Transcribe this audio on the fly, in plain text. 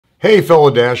Hey fellow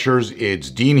Dashers,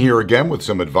 it's Dean here again with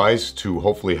some advice to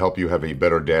hopefully help you have a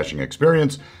better dashing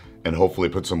experience and hopefully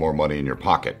put some more money in your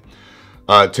pocket.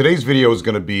 Today's video is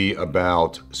going to be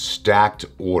about stacked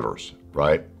orders,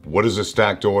 right? What is a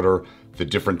stacked order, the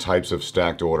different types of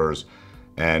stacked orders,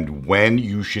 and when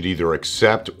you should either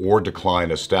accept or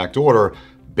decline a stacked order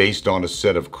based on a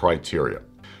set of criteria.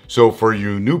 So for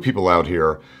you new people out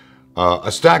here,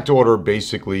 a stacked order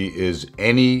basically is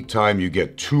any time you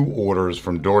get two orders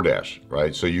from DoorDash,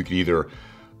 right? So you can either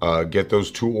get those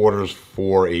two orders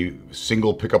for a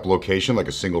single pickup location, like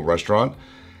a single restaurant,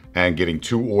 and getting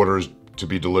two orders to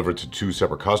be delivered to two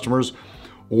separate customers,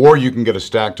 or you can get a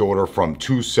stacked order from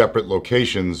two separate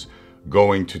locations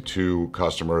going to two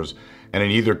customers. And in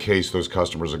either case, those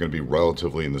customers are going to be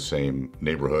relatively in the same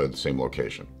neighborhood, same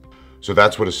location. So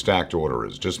that's what a stacked order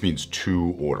is, just means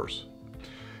two orders.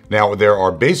 Now, there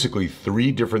are basically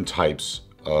three different types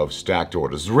of stacked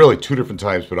orders. There's really two different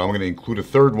types, but I'm going to include a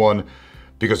third one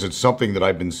because it's something that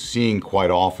I've been seeing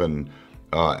quite often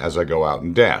as I go out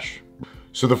and dash.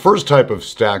 So the first type of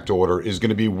stacked order is going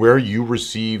to be where you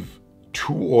receive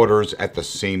two orders at the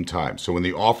same time. So when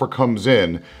the offer comes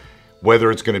in,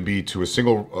 whether it's going to be to a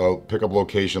single pickup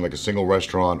location, like a single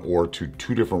restaurant, or to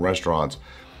two different restaurants,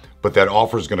 but that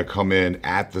offer is going to come in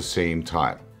at the same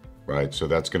time. Right? So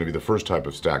that's going to be the first type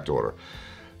of stacked order.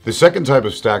 The second type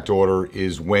of stacked order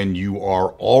is when you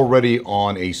are already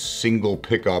on a single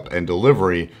pickup and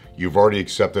delivery, you've already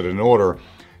accepted an order,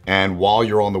 and while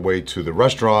you're on the way to the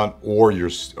restaurant or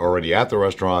you're already at the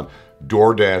restaurant,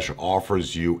 DoorDash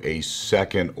offers you a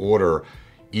second order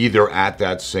either at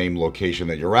that same location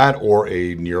that you're at or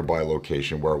a nearby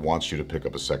location where it wants you to pick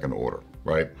up a second order,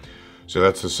 right? So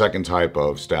that's the second type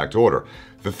of stacked order.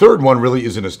 The third one really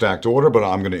isn't a stacked order, but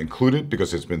I'm going to include it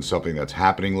because it's been something that's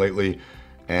happening lately,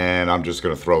 and I'm just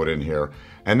going to throw it in here.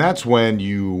 And that's when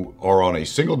you are on a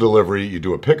single delivery, you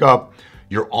do a pickup,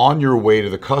 you're on your way to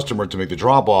the customer to make the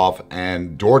drop off,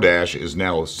 and DoorDash is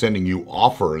now sending you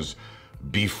offers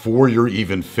before you're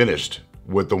even finished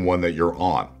with the one that you're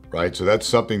on, right? So that's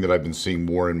something that I've been seeing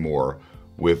more and more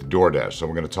with DoorDash. So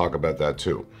we're going to talk about that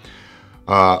too.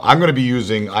 I'm going to be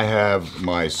using, I have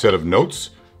my set of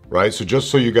notes, right? So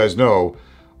just so you guys know,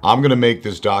 I'm going to make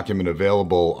this document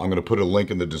available. I'm going to put a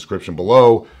link in the description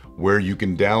below where you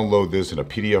can download this in a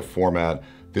PDF format.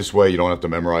 This way you don't have to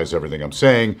memorize everything I'm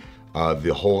saying.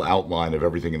 The whole outline of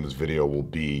everything in this video will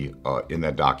be in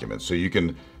that document. So you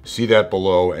can see that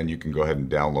below and you can go ahead and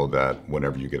download that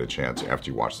whenever you get a chance after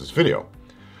you watch this video.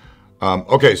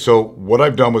 Okay, so what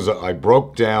I've done was I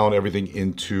broke down everything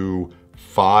into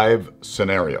 5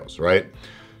 scenarios, right?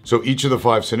 So each of the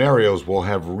 5 scenarios will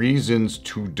have reasons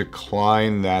to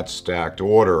decline that stacked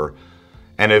order.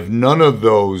 And if none of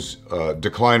those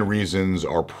decline reasons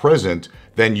are present,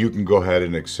 then you can go ahead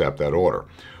and accept that order.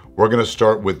 We're going to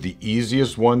start with the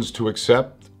easiest ones to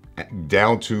accept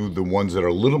down to the ones that are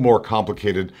a little more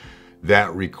complicated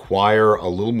that require a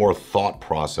little more thought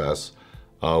process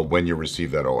when you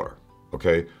receive that order.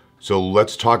 Okay, so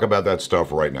let's talk about that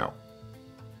stuff right now.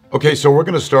 Okay, so we're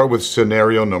going to start with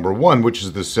scenario number 1, which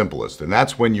is the simplest, and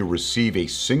that's when you receive a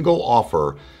single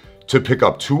offer to pick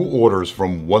up 2 orders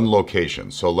from one location.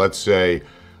 So let's say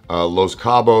Los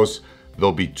Cabos,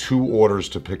 there'll be 2 orders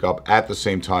to pick up at the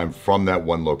same time from that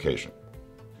one location.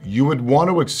 You would want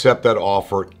to accept that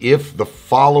offer if the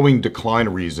following decline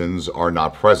reasons are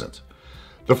not present.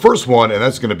 The first one, and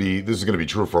this is going to be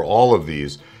true for all of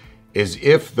these, is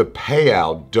if the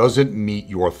payout doesn't meet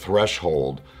your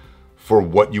threshold for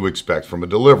what you expect from a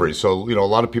delivery. So, you know, a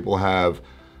lot of people have,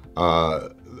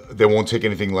 they won't take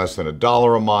anything less than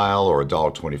 $1 a mile or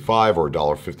 $1.25 or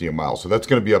 $1.50 a mile. So that's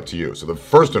going to be up to you. So the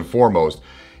first and foremost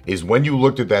is when you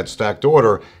looked at that stacked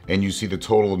order and you see the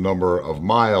total number of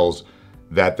miles,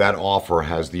 that offer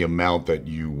has the amount that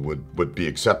you would be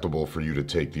acceptable for you to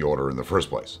take the order in the first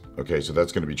place. Okay, so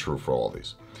that's going to be true for all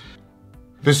these.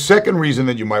 The second reason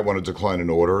that you might want to decline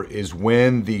an order is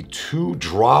when the 2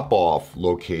 drop-off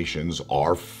locations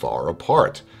are far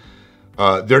apart.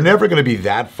 They're never going to be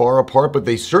that far apart, but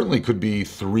they certainly could be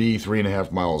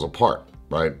 3.5 miles apart,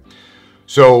 right?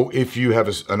 So if you have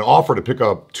an offer to pick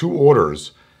up 2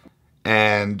 orders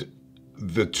and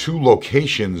the 2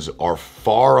 locations are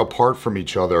far apart from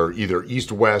each other, either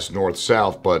east-west,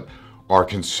 north-south, but are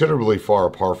considerably far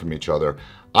apart from each other,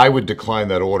 I would decline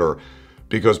that order.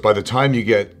 Because by the time you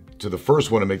get to the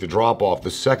first one and make the drop off, the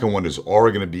second one is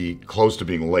already going to be close to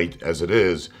being late as it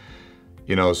is.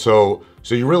 You know, so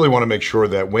you really want to make sure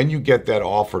that when you get that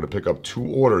offer to pick up 2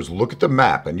 orders, look at the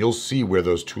map and you'll see where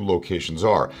those 2 locations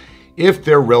are. If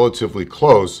they're relatively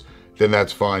close, then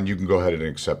that's fine. You can go ahead and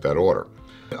accept that order.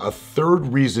 A third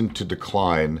reason to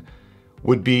decline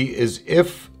would be is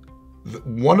if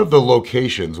one of the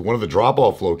locations, one of the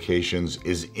drop-off locations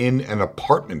is in an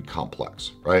apartment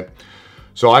complex, right?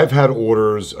 So I've had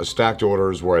orders, stacked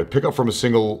orders, where I pick up from a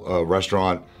single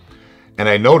restaurant, and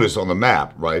I notice on the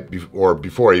map, right, or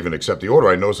before I even accept the order,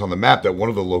 I notice on the map that one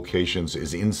of the locations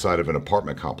is inside of an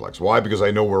apartment complex. Why? Because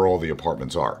I know where all the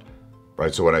apartments are,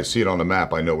 right? So when I see it on the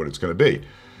map, I know what it's going to be.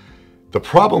 The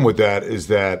problem with that is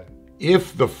that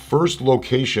if the first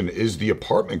location is the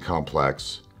apartment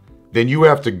complex, then you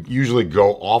have to usually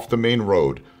go off the main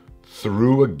road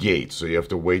through a gate. So you have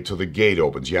to wait till the gate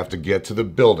opens. You have to get to the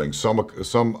building.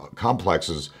 Some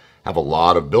complexes have a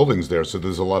lot of buildings there, so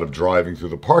there's a lot of driving through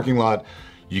the parking lot.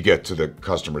 You get to the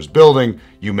customer's building.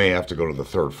 You may have to go to the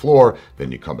third floor.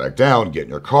 Then you come back down, get in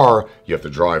your car. You have to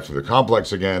drive through the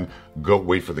complex again, go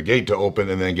wait for the gate to open,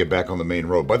 and then get back on the main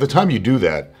road. By the time you do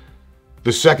that,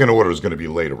 the second order is going to be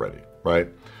late already, right?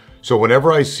 So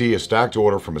whenever I see a stacked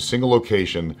order from a single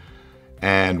location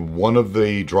and one of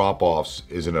the drop-offs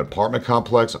is an apartment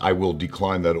complex, I will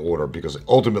decline that order, because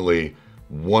ultimately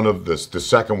the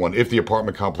second one, if the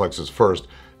apartment complex is first,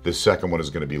 the second one is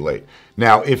going to be late.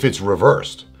 Now, if it's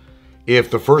reversed,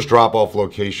 if the first drop-off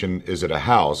location is at a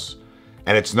house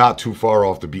and it's not too far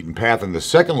off the beaten path and the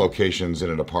second location's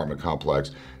in an apartment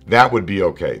complex, that would be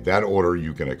okay. That order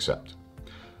you can accept.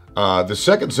 The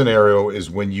second scenario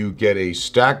is when you get a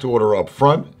stacked order up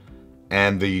front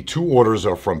and the two orders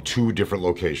are from two different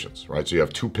locations, right? So you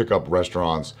have two pickup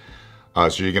restaurants.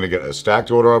 So you're going to get a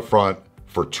stacked order up front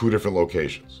for two different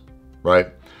locations, right?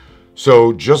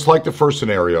 So just like the first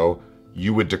scenario,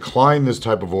 you would decline this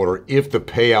type of order if the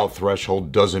payout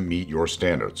threshold doesn't meet your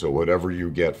standard. So whatever you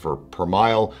get for per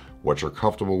mile, what you're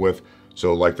comfortable with.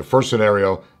 So like the first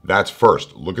scenario, that's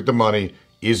first. Look at the money.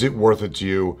 Is it worth it to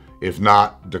you? If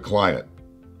not, decline it,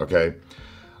 okay?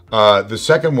 The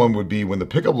second one would be when the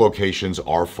pickup locations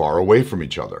are far away from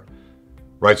each other,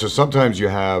 right? So sometimes you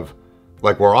have,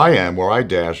 like where I am, where I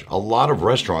dash, a lot of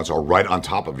restaurants are right on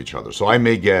top of each other. So I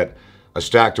may get a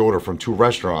stacked order from two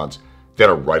restaurants that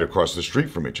are right across the street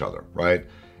from each other, right?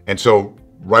 And so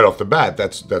right off the bat,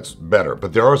 that's better.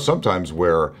 But there are some times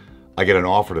where I get an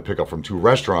offer to pick up from two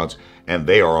restaurants and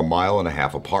they are 1.5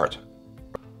 miles apart.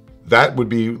 That would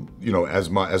be, you know, as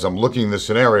I'm looking at this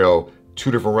scenario, two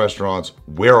different restaurants,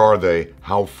 where are they?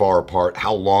 How far apart?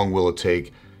 How long will it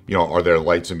take? You know, are there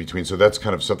lights in between? So that's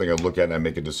kind of something I look at and I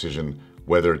make a decision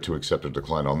whether to accept or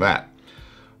decline on that,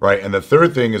 right? And the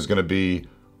third thing is going to be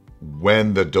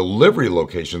when the delivery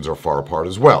locations are far apart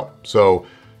as well. So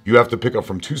you have to pick up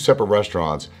from two separate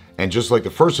restaurants, and just like the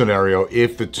first scenario,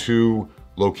 if the two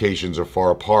locations are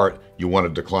far apart, you want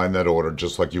to decline that order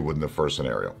just like you would in the first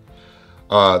scenario.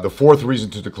 The fourth reason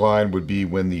to decline would be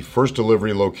when the first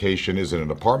delivery location is in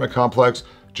an apartment complex,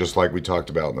 just like we talked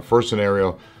about in the first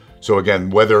scenario. So again,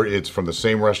 whether it's from the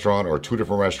same restaurant or two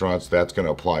different restaurants, that's going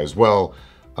to apply as well.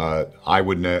 I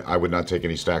would not take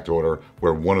any stacked order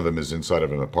where one of them is inside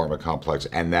of an apartment complex,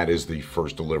 and that is the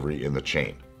first delivery in the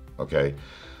chain, okay?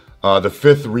 The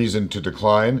fifth reason to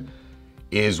decline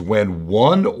is when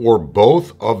one or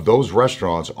both of those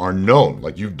restaurants are known.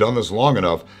 Like you've done this long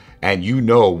enough and you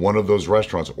know one of those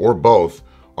restaurants or both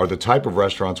are the type of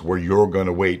restaurants where you're going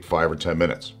to wait 5 or 10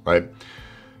 minutes, right?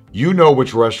 You know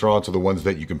which restaurants are the ones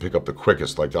that you can pick up the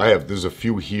quickest. Like there's a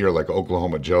few here like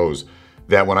Oklahoma Joe's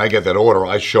that when I get that order,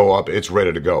 I show up, it's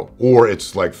ready to go. Or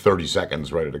it's like 30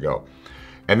 seconds ready to go.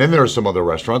 And then there are some other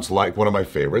restaurants like one of my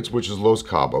favorites, which is Los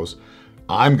Cabos.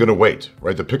 I'm going to wait,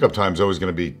 right? The pickup time is always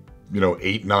going to be,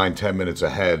 8, 9, 10 minutes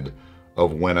ahead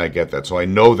of when I get that. So I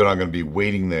know that I'm going to be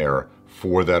waiting there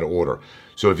for that order.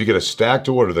 So if you get a stacked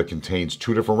order that contains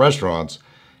two different restaurants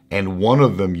and one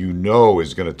of them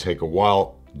is going to take a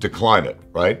while, decline it,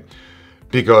 right?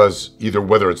 Because either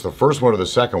whether it's the first one or the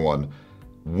second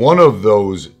one of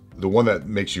those, the one that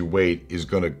makes you wait is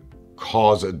going to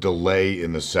cause a delay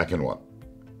in the second one,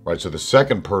 right? So the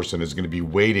second person is going to be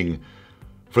waiting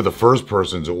for the first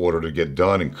person's order to get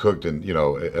done and cooked and,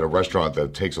 at a restaurant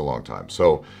that takes a long time.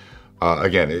 So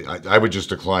again, I would just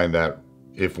decline that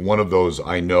if one of those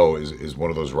I know is one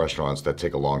of those restaurants that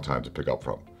take a long time to pick up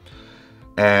from.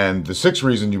 And the sixth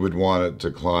reason you would want to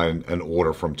decline an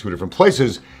order from two different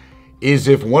places is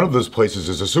if one of those places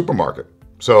is a supermarket.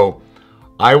 So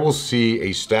I will see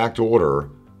a stacked order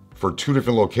for two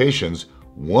different locations.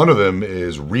 One of them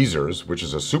is Reezer's, which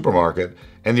is a supermarket,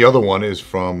 and the other one is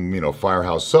from,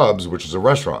 Firehouse Subs, which is a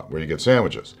restaurant where you get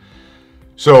sandwiches.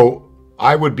 So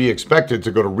I would be expected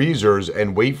to go to Reezer's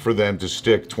and wait for them to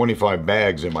stick 25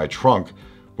 bags in my trunk,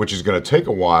 which is going to take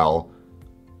a while,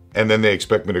 and then they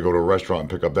expect me to go to a restaurant and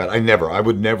pick up that. I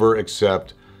would never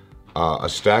accept a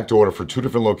stacked order for 2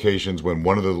 different locations when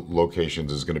one of the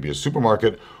locations is going to be a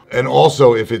supermarket. And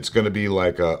also if it's going to be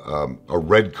like a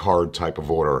red card type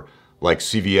of order, like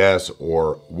CVS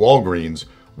or Walgreens,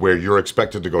 where you're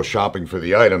expected to go shopping for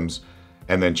the items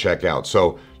and then check out.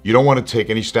 So you don't want to take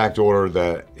any stacked order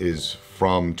that is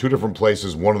from 2 different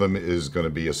places. One of them is going to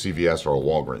be a CVS or a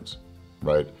Walgreens,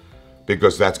 right?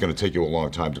 Because that's going to take you a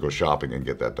long time to go shopping and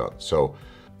get that done. So,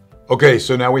 okay,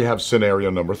 so now we have scenario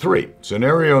number 3.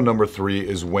 Scenario number 3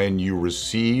 is when you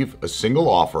receive a single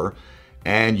offer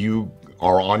and you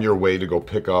are on your way to go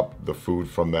pick up the food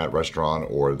from that restaurant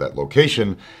or that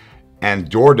location,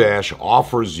 and DoorDash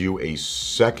offers you a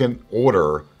second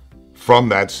order from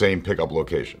that same pickup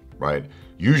location, right?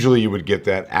 Usually you would get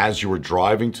that as you were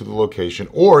driving to the location,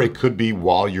 or it could be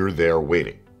while you're there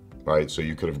waiting, right? So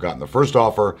you could have gotten the first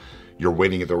offer, you're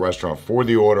waiting at the restaurant for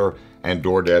the order, and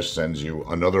DoorDash sends you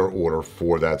another order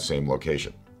for that same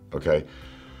location, okay?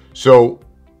 So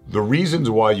the reasons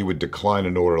why you would decline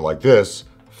an order like this: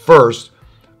 first,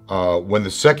 when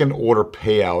the second order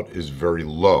payout is very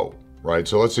low, right?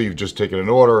 So let's say you've just taken an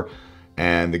order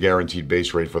and the guaranteed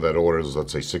base rate for that order is,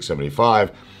 let's say,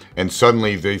 $6.75, and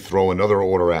suddenly they throw another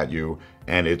order at you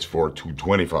and it's for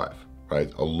 $2.25,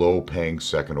 right? A low paying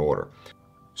second order.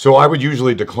 So I would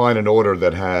usually decline an order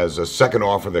that has a second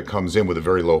offer that comes in with a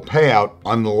very low payout,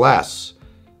 unless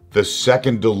the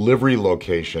second delivery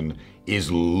location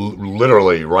is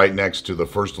literally right next to the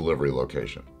first delivery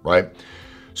location, right?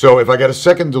 So if I get a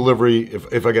second delivery,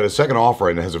 if I get a second offer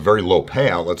and it has a very low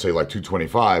payout, let's say like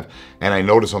 $2.25, and I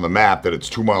notice on the map that it's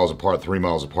 2 miles apart, 3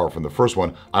 miles apart from the first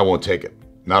one, I won't take it.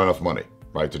 Not enough money,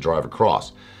 right, to drive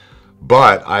across.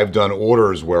 But I've done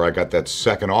orders where I got that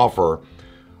second offer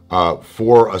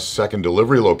for a second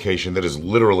delivery location that is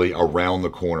literally around the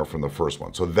corner from the first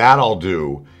one. So that I'll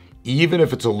do, even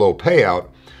if it's a low payout,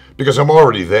 because I'm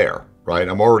already there, right?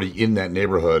 I'm already in that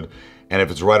neighborhood. And if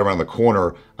it's right around the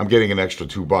corner, I'm getting an extra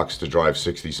 $2 to drive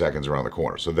 60 seconds around the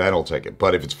corner. So that'll take it.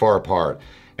 But if it's far apart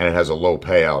and it has a low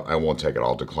payout, I won't take it.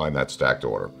 I'll decline that stacked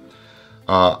order.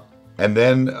 And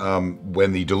then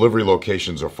when the delivery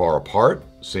locations are far apart,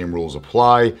 same rules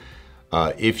apply.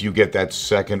 If you get that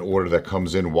second order that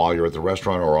comes in while you're at the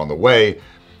restaurant or on the way,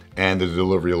 and the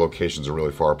delivery locations are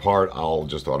really far apart, I'll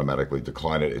just automatically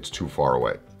decline it. It's too far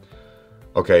away.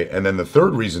 Okay, and then the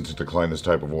third reason to decline this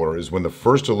type of order is when the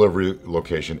first delivery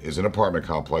location is an apartment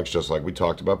complex, just like we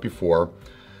talked about before.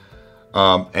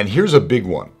 And here's a big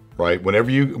one, right?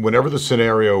 Whenever the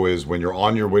scenario is when you're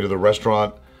on your way to the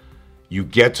restaurant, you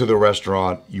get to the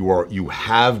restaurant, you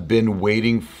have been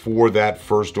waiting for that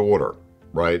first order,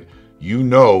 right? You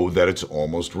know that it's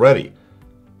almost ready.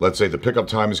 Let's say the pickup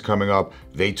time is coming up.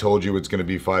 They told you it's going to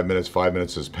be 5 minutes. 5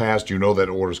 minutes has passed. You know that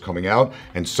order's coming out.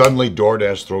 And suddenly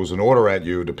DoorDash throws an order at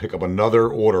you to pick up another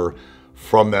order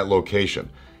from that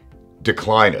location.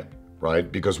 Decline it,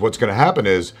 right? Because what's going to happen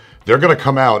is they're going to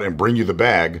come out and bring you the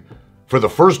bag for the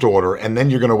first order, and then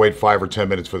you're going to wait 5 or 10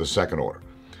 minutes for the second order.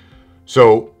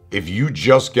 So if you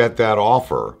just get that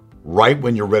offer right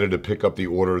when you're ready to pick up the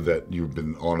order that you've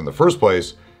been on in the first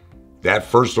place, that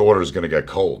first order is going to get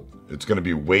cold. It's going to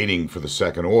be waiting for the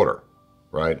second order,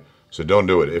 right? So don't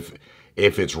do it.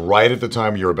 If it's right at the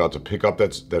time you're about to pick up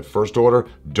that first order,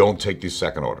 don't take the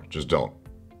second order. Just don't.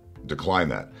 Decline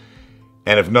that.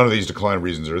 And if none of these decline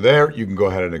reasons are there, you can go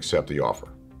ahead and accept the offer.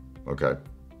 Okay.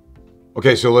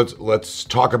 Okay, so let's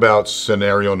talk about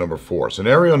scenario number 4.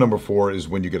 Scenario number 4 is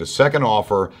when you get a second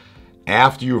offer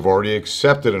after you've already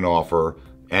accepted an offer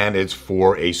and it's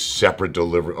for a separate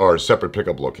delivery or a separate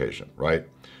pickup location, right?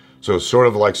 So sort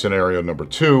of like scenario number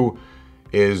 2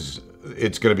 is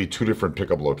it's going to be 2 different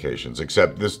pickup locations,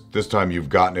 except this time you've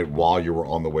gotten it while you were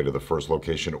on the way to the first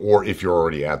location, or if you're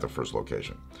already at the first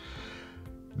location.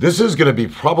 This is going to be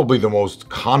probably the most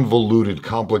convoluted,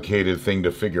 complicated thing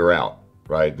to figure out,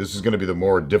 right? This is going to be the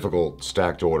more difficult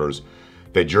stacked orders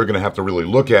that you're going to have to really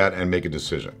look at and make a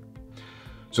decision.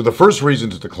 So the first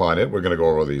reason to decline it, we're going to go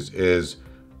over these, is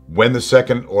when the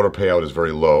second order payout is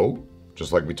very low,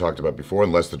 just like we talked about before,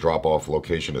 unless the drop-off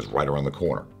location is right around the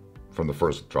corner from the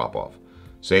first drop-off.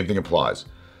 Same thing applies.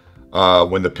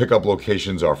 When the pickup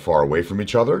locations are far away from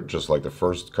each other, just like the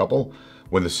first couple.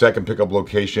 When the second pickup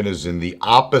location is in the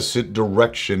opposite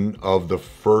direction of the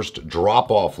first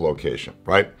drop-off location,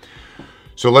 right?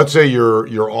 So let's say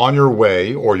you're on your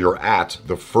way, or you're at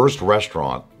the first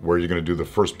restaurant where you're going to do the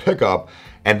first pickup,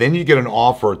 and then you get an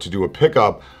offer to do a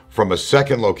pickup from a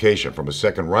second location, from a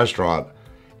second restaurant,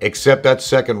 except that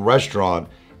second restaurant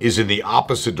is in the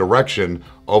opposite direction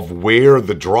of where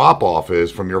the drop-off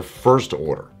is from your first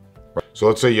order. So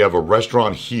let's say you have a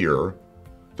restaurant here,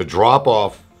 the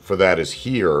drop-off for that is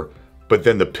here, but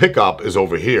then the pickup is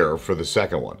over here for the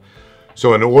second one.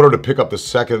 So in order to pick up the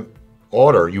second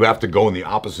order, you have to go in the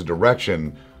opposite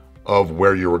direction of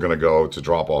where you were going to go to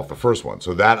drop off the first one.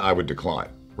 So that I would decline,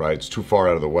 right? It's too far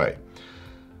out of the way.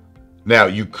 Now,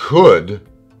 you could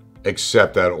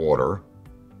accept that order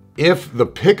if the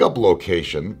pickup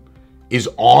location is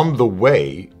on the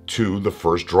way to the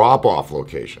first drop-off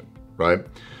location, right?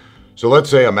 So let's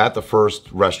say I'm at the first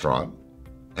restaurant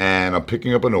and I'm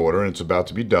picking up an order and it's about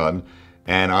to be done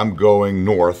and I'm going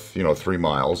north, 3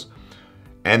 miles,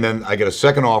 and then I get a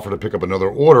second offer to pick up another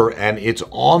order and it's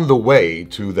on the way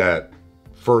to that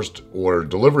first order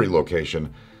delivery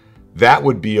location. That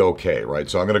would be okay, right?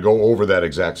 So I'm going to go over that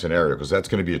exact scenario because that's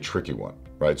going to be a tricky one,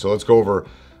 right? So let's go over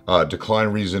decline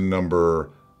reason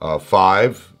number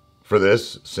 5 for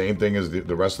this. Same thing as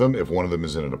the rest of them. If one of them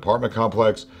is in an apartment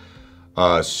complex.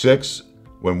 6,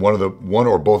 when one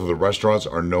or both of the restaurants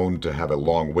are known to have a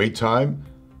long wait time,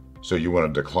 so you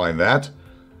want to decline that.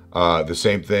 The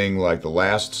same thing like the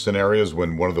last scenarios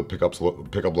when one of the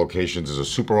pickup locations is a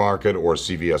supermarket or a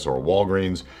CVS or a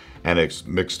Walgreens and it's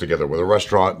mixed together with a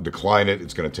restaurant, decline it.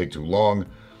 It's going to take too long.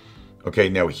 Okay,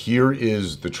 now here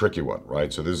is the tricky one,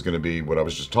 right? So this is going to be what I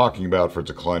was just talking about for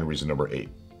decline reason number 8,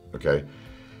 okay?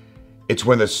 It's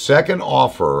when the second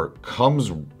offer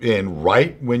comes in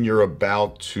right when you're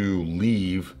about to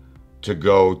leave to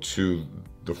go to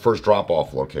the first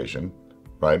drop-off location,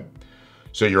 right?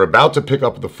 So you're about to pick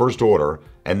up the first order,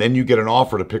 and then you get an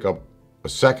offer to pick up a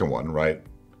second one, right?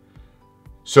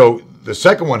 So the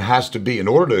second one has to be, in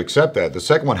order to accept that, the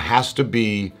second one has to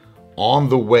be on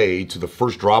the way to the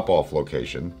first drop-off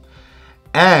location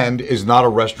and is not a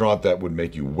restaurant that would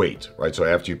make you wait, right? So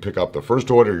after you pick up the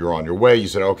first order, you're on your way. You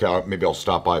said, okay, maybe I'll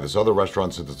stop by this other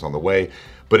restaurant since it's on the way.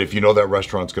 But if you know that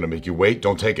restaurant's going to make you wait,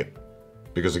 don't take it.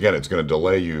 Because again, it's going to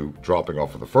delay you dropping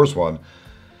off of the first one.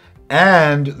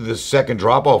 And the second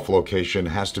drop-off location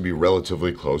has to be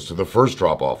relatively close to the first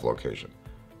drop-off location,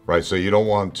 right? So you don't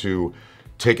want to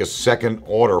take a second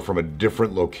order from a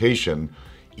different location,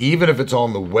 even if it's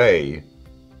on the way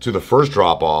to the first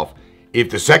drop-off, if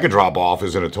the second drop-off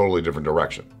is in a totally different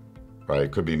direction, right?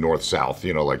 It could be north-south,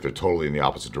 like they're totally in the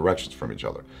opposite directions from each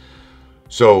other.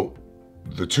 So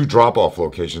the two drop-off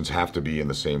locations have to be in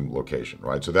the same location,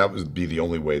 right? So that would be the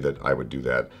only way that I would do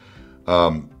that.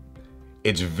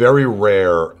 It's very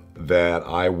rare that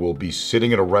I will be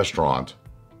sitting at a restaurant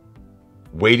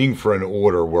waiting for an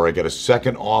order where I get a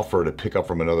second offer to pick up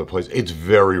from another place. It's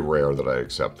very rare that I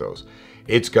accept those.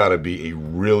 It's got to be a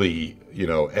really,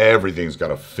 everything's got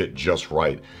to fit just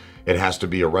right. It has to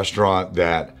be a restaurant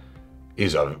that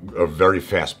is a very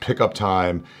fast pickup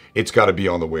time. It's got to be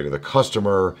on the way to the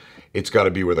customer. It's got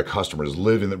to be where the customers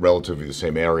live in relatively the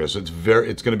same area. So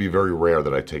it's going to be very rare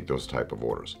that I take those type of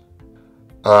orders.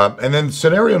 And then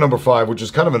scenario number 5, which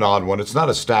is kind of an odd one. It's not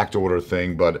a stacked order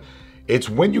thing, but it's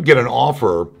when you get an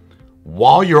offer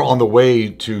while you're on the way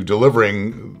to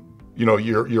delivering.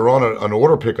 You're on an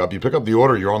order pickup. You pick up the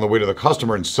order. You're on the way to the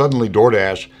customer, and suddenly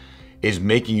DoorDash is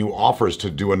making you offers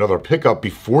to do another pickup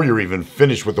before you're even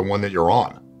finished with the one that you're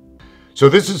on. So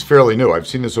this is fairly new. I've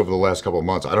seen this over the last couple of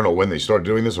months. I don't know when they started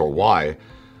doing this or why,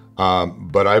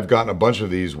 but I've gotten a bunch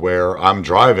of these where I'm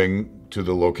driving to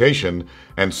the location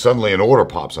and suddenly an order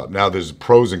pops up. Now there's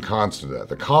pros and cons to that.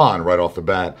 The con right off the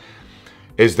bat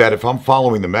is that if I'm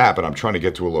following the map and I'm trying to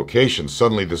get to a location,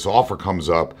 suddenly this offer comes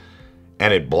up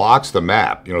and it blocks the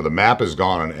map. The map is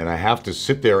gone and I have to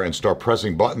sit there and start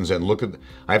pressing buttons and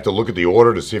I have to look at the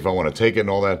order to see if I want to take it and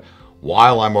all that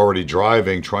while I'm already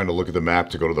driving, trying to look at the map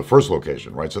to go to the first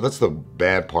location, right? So that's the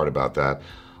bad part about that.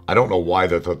 I don't know why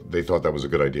they thought that was a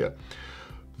good idea.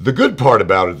 The good part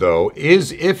about it, though,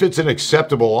 is if it's an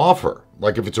acceptable offer,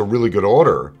 like if it's a really good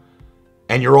order,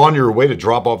 and you're on your way to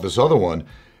drop off this other one,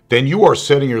 then you are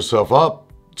setting yourself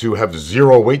up to have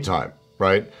 0 wait time,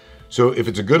 right? So if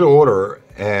it's a good order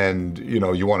and,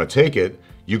 you want to take it,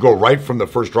 you go right from the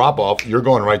first drop off, you're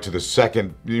going right to the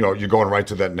second, you're going right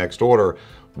to that next order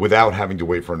without having to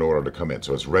wait for an order to come in.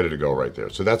 So it's ready to go right there.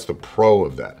 So that's the pro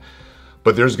of that.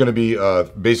 But there's going to be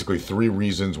basically 3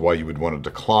 reasons why you would want to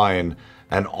decline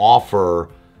an offer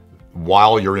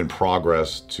while you're in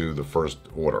progress to the first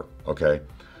order, okay?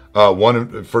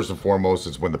 One, first and foremost,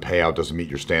 is when the payout doesn't meet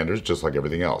your standards, just like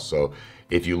everything else. So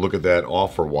if you look at that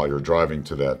offer while you're driving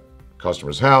to that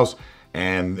customer's house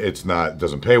and it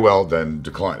doesn't pay well, then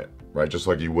decline it, right? Just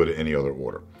like you would any other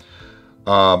order.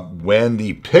 When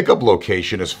the pickup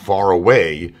location is far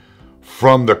away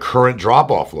from the current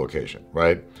drop-off location,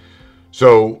 right?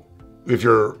 So if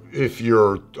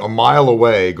you're a mile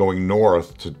away going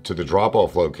north to the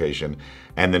drop-off location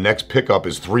and the next pickup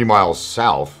is 3 miles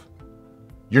south,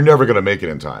 you're never going to make it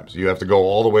in time. So you have to go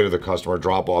all the way to the customer,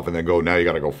 drop off, and then go. Now you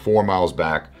got to go 4 miles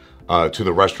back to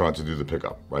the restaurant to do the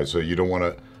pickup, right? So you don't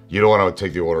want to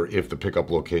take the order if the pickup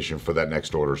location for that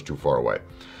next order is too far away.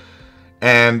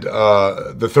 And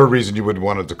the third reason you would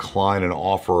want to decline an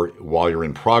offer while you're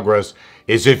in progress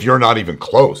is if you're not even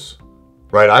close,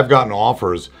 right? I've gotten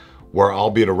offers where I'll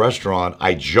be at a restaurant,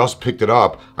 I just picked it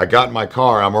up, I got in my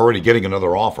car, I'm already getting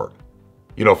another offer,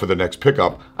 for the next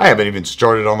pickup. I haven't even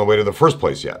started on the way to the first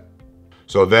place yet.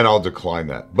 So then I'll decline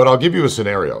that. But I'll give you a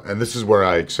scenario, and this is where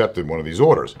I accepted one of these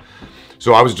orders.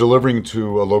 So I was delivering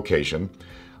to a location.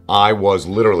 I was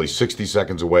literally 60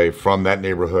 seconds away from that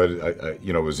neighborhood.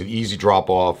 It was an easy drop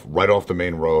off right off the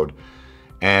main road.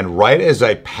 And right as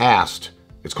I passed,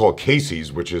 it's called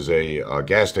Casey's, which is a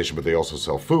gas station, but they also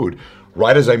sell food.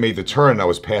 Right as I made the turn, I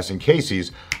was passing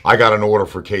Casey's, I got an order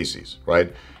for Casey's,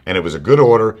 right? And it was a good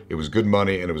order, it was good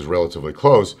money, and it was relatively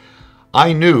close.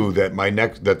 I knew that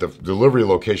that the delivery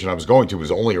location I was going to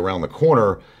was only around the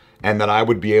corner, and that I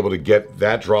would be able to get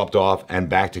that dropped off and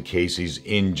back to Casey's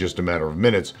in just a matter of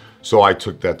minutes. So I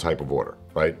took that type of order,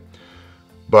 right?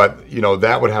 But,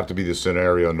 that would have to be the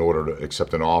scenario in order to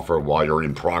accept an offer while you're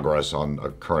in progress on a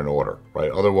current order,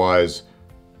 right? Otherwise,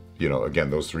 again,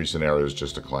 those 3 scenarios,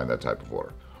 just decline that type of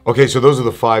order. Okay, so those are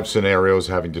the 5 scenarios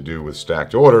having to do with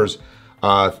stacked orders.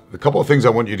 A couple of things I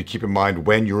want you to keep in mind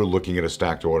when you're looking at a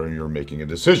stacked order and you're making a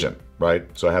decision, right?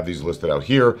 So I have these listed out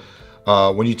here.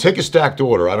 When you take a stacked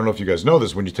order, I don't know if you guys know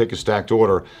this, when you take a stacked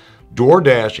order,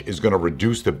 DoorDash is going to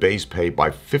reduce the base pay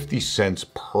by 50 cents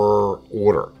per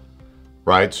order,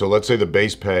 right? So let's say the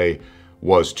base pay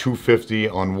was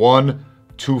 $2.50 on one,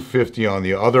 $2.50 on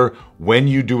the other. When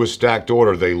you do a stacked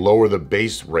order, they lower the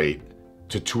base rate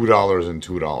to $2 and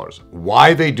 $2.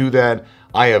 Why they do that,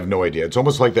 I have no idea. It's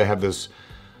almost like they have this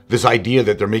idea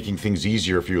that they're making things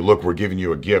easier for you. Look, we're giving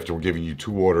you a gift, we're giving you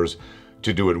 2 orders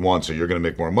to do it once, so you're going to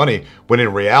make more money. When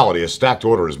in reality, a stacked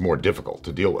order is more difficult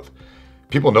to deal with.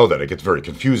 People know that. It gets very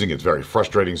confusing. It's very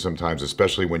frustrating sometimes,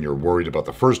 especially when you're worried about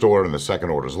the first order and the second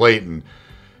order is late. And,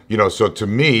 so to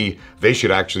me, they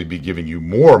should actually be giving you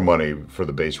more money for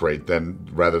the base rate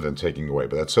rather than taking away.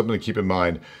 But that's something to keep in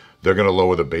mind. They're going to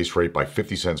lower the base rate by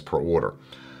 50 cents per order.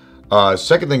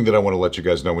 Second thing that I want to let you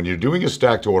guys know, when you're doing a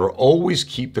stacked order, always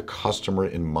keep the customer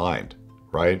in mind,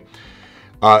 right?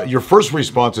 Your first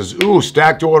response is, ooh,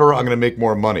 stacked order, I'm going to make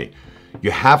more money.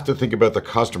 You have to think about the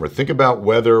customer. Think about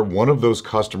whether one of those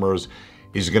customers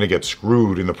is going to get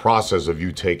screwed in the process of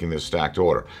you taking this stacked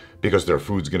order because their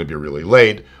food's going to be really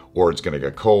late or it's going to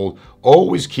get cold.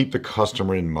 Always keep the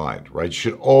customer in mind, right? You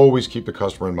should always keep the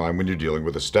customer in mind when you're dealing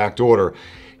with a stacked order.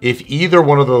 If either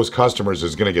one of those customers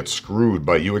is going to get screwed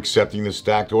by you accepting this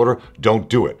stacked order, don't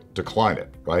do it. Decline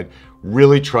it, right?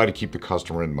 Really try to keep the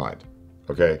customer in mind,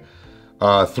 okay?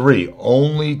 3,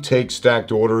 only take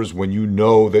stacked orders when you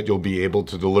know that you'll be able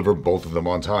to deliver both of them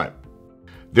on time.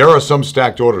 There are some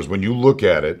stacked orders, when you look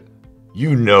at it,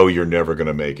 you know you're never going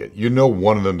to make it. You know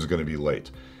one of them is going to be late.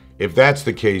 If that's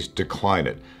the case, decline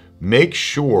it. Make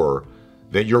sure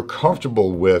that you're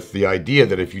comfortable with the idea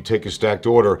that if you take a stacked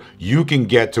order, you can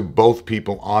get to both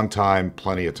people on time,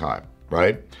 plenty of time,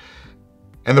 right?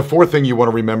 And the 4th thing you want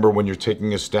to remember when you're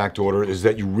taking a stacked order is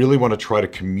that you really want to try to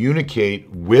communicate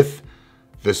with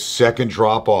the second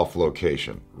drop-off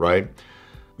location, right?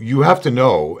 You have to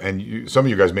know, and some of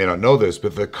you guys may not know this,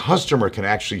 but the customer can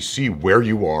actually see where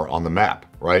you are on the map,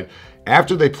 right?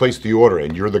 After they place the order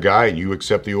and you're the guy and you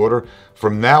accept the order,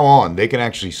 from now on, they can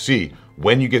actually see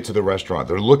when you get to the restaurant.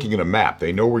 They're looking at a map.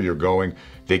 They know where you're going.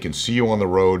 They can see you on the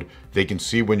road. They can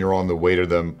see when you're on the way to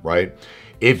them, right?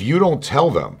 If you don't tell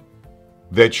them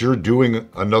that you're doing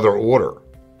another order,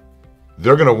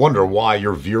 they're going to wonder why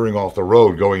you're veering off the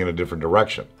road going in a different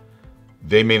direction.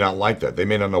 They may not like that. They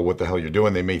may not know what the hell you're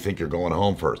doing. They may think you're going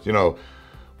home first,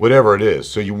 whatever it is.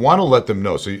 So you want to let them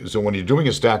know. So when you're doing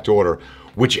a stacked order,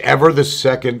 whichever the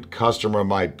second customer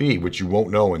might be, which you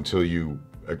won't know until you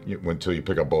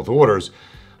pick up both orders,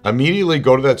 immediately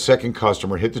go to that second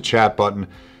customer, hit the chat button,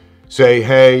 say,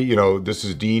 hey, this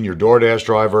is Dean, your DoorDash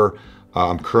driver.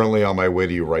 I'm currently on my way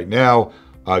to you right now.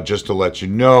 Just to let you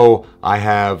know, I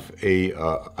have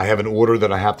an order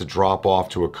that I have to drop off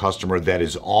to a customer that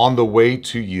is on the way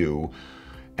to you,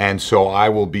 and so I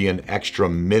will be an extra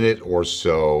minute or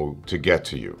so to get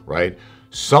to you, right?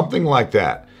 Something like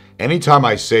that. Anytime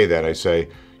I say that, I say,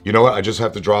 you know what, I just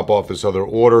have to drop off this other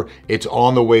order. It's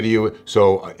on the way to you,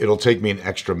 so it'll take me an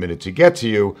extra minute to get to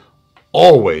you.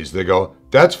 Always, they go,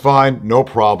 that's fine, no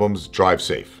problems, drive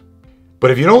safe.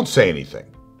 But if you don't say anything,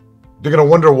 they're going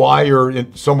to wonder why you're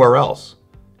somewhere else.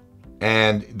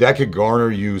 And that could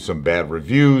garner you some bad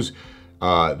reviews.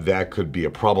 that could be a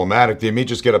problematic. They may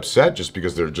just get upset just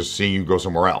because they're just seeing you go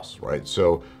somewhere else, right?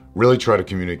 So really try to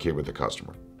communicate with the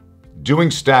customer.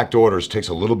 Doing stacked orders takes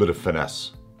a little bit of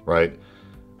finesse, right?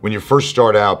 When you first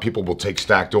start out, people will take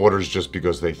stacked orders just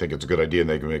because they think it's a good idea and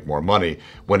they can make more money,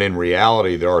 when in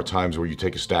reality, there are times where you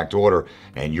take a stacked order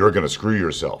and you're going to screw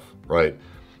yourself, right?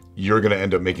 You're going to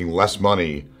end up making less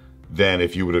money than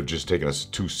if you would have just taken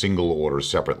 2 single orders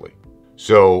separately.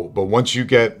 So, but once you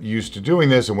get used to doing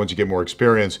this and once you get more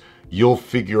experience, you'll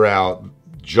figure out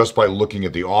just by looking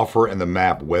at the offer and the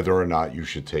map whether or not you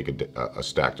should take a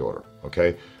stacked order,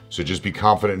 okay? So just be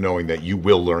confident knowing that you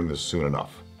will learn this soon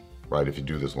enough, right, if you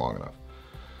do this long enough.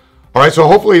 All right, so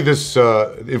hopefully this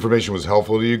information was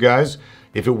helpful to you guys.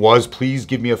 If it was, please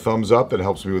give me a thumbs up. That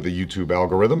helps me with the YouTube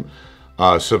algorithm.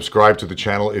 Subscribe to the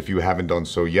channel if you haven't done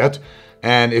so yet.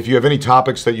 And if you have any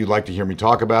topics that you'd like to hear me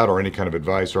talk about, or any kind of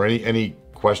advice, or any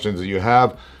questions that you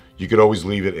have, you could always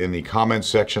leave it in the comments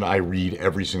section. I read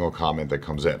every single comment that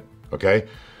comes in, okay?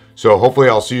 So hopefully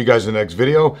I'll see you guys in the next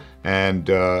video, and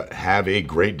have a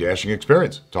great dashing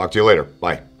experience. Talk to you later.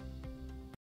 Bye.